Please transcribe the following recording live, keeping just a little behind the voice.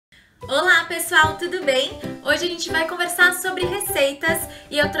Olá pessoal, tudo bem? Hoje a gente vai conversar sobre receitas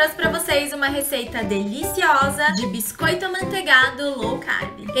e eu trouxe pra vocês uma receita deliciosa de biscoito amanteigado low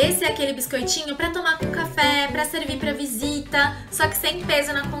carb. Esse é aquele biscoitinho pra tomar com café, pra servir pra visita, só que sem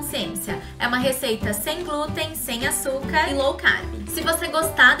peso na consciência. É uma receita sem glúten, sem açúcar e low carb. Se você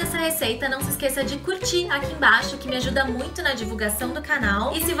gostar dessa receita, não se esqueça de curtir aqui embaixo, que me ajuda muito na divulgação do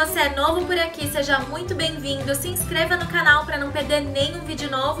canal. E se você é novo por aqui, seja muito bem-vindo. Se inscreva no canal pra não perder nenhum vídeo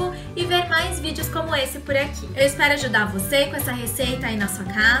novo e ver mais vídeos como esse por aqui. Eu espero ajudar você com essa receita aí na sua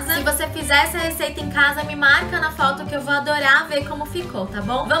casa. Se você fizer essa receita em casa, me marca na foto que eu vou adorar ver como ficou, tá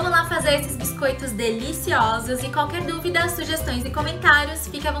bom? Vamos lá fazer esses biscoitos deliciosos e qualquer dúvida, sugestões e comentários,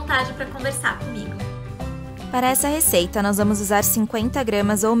 fique à vontade para conversar comigo. Para essa receita, nós vamos usar 50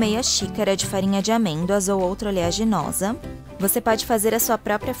 gramas ou meia xícara de farinha de amêndoas ou outra oleaginosa. Você pode fazer a sua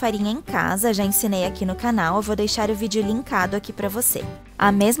própria farinha em casa, já ensinei aqui no canal, eu vou deixar o vídeo linkado aqui para você.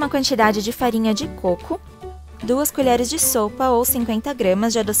 A mesma quantidade de farinha de coco, 2 colheres de sopa ou 50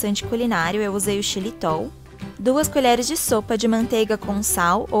 gramas de adoçante culinário, eu usei o xylitol, 2 colheres de sopa de manteiga com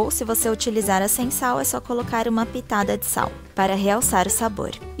sal, ou se você utilizar a sem sal, é só colocar uma pitada de sal, para realçar o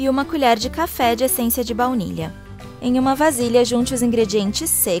sabor. E 1 colher de café de essência de baunilha. Em uma vasilha, junte os ingredientes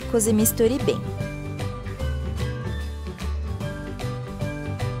secos e misture bem.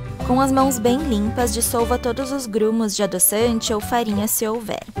 Com as mãos bem limpas, dissolva todos os grumos de adoçante ou farinha se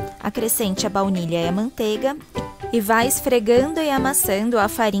houver. Acrescente a baunilha e a manteiga e vá esfregando e amassando a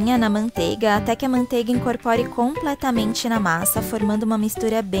farinha na manteiga até que a manteiga incorpore completamente na massa, formando uma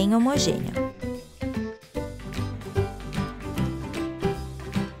mistura bem homogênea.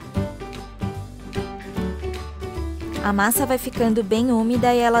 A massa vai ficando bem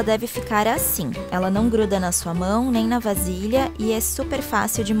úmida e ela deve ficar assim. Ela não gruda na sua mão nem na vasilha e é super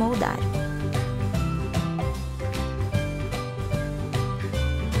fácil de moldar.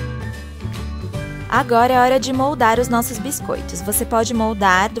 Agora é hora de moldar os nossos biscoitos. Você pode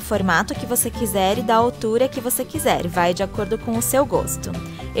moldar do formato que você quiser e da altura que você quiser, vai de acordo com o seu gosto.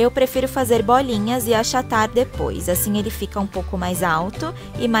 Eu prefiro fazer bolinhas e achatar depois, assim ele fica um pouco mais alto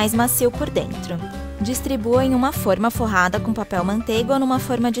e mais macio por dentro. Distribua em uma forma forrada com papel manteiga ou numa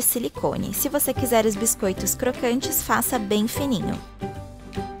forma de silicone. Se você quiser os biscoitos crocantes, faça bem fininho.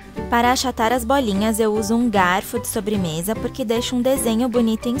 Para achatar as bolinhas, eu uso um garfo de sobremesa porque deixa um desenho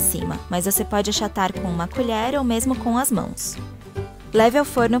bonito em cima, mas você pode achatar com uma colher ou mesmo com as mãos. Leve ao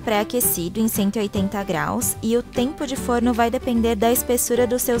forno pré-aquecido em 180 graus e o tempo de forno vai depender da espessura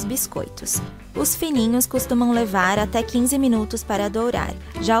dos seus biscoitos. Os fininhos costumam levar até 15 minutos para dourar,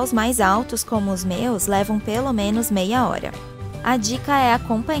 já os mais altos, como os meus, levam pelo menos meia hora. A dica é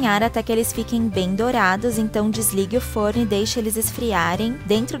acompanhar até que eles fiquem bem dourados, então desligue o forno e deixe eles esfriarem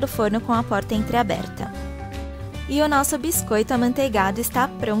dentro do forno com a porta entreaberta. E o nosso biscoito amanteigado está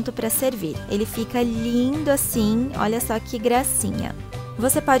pronto para servir. Ele fica lindo assim, olha só que gracinha.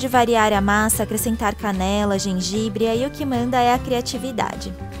 Você pode variar a massa, acrescentar canela, gengibre, aí o que manda é a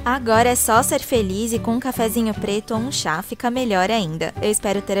criatividade. Agora é só ser feliz e com um cafezinho preto ou um chá fica melhor ainda. Eu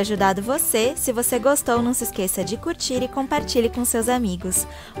espero ter ajudado você. Se você gostou, não se esqueça de curtir e compartilhe com seus amigos.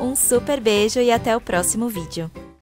 Um super beijo e até o próximo vídeo.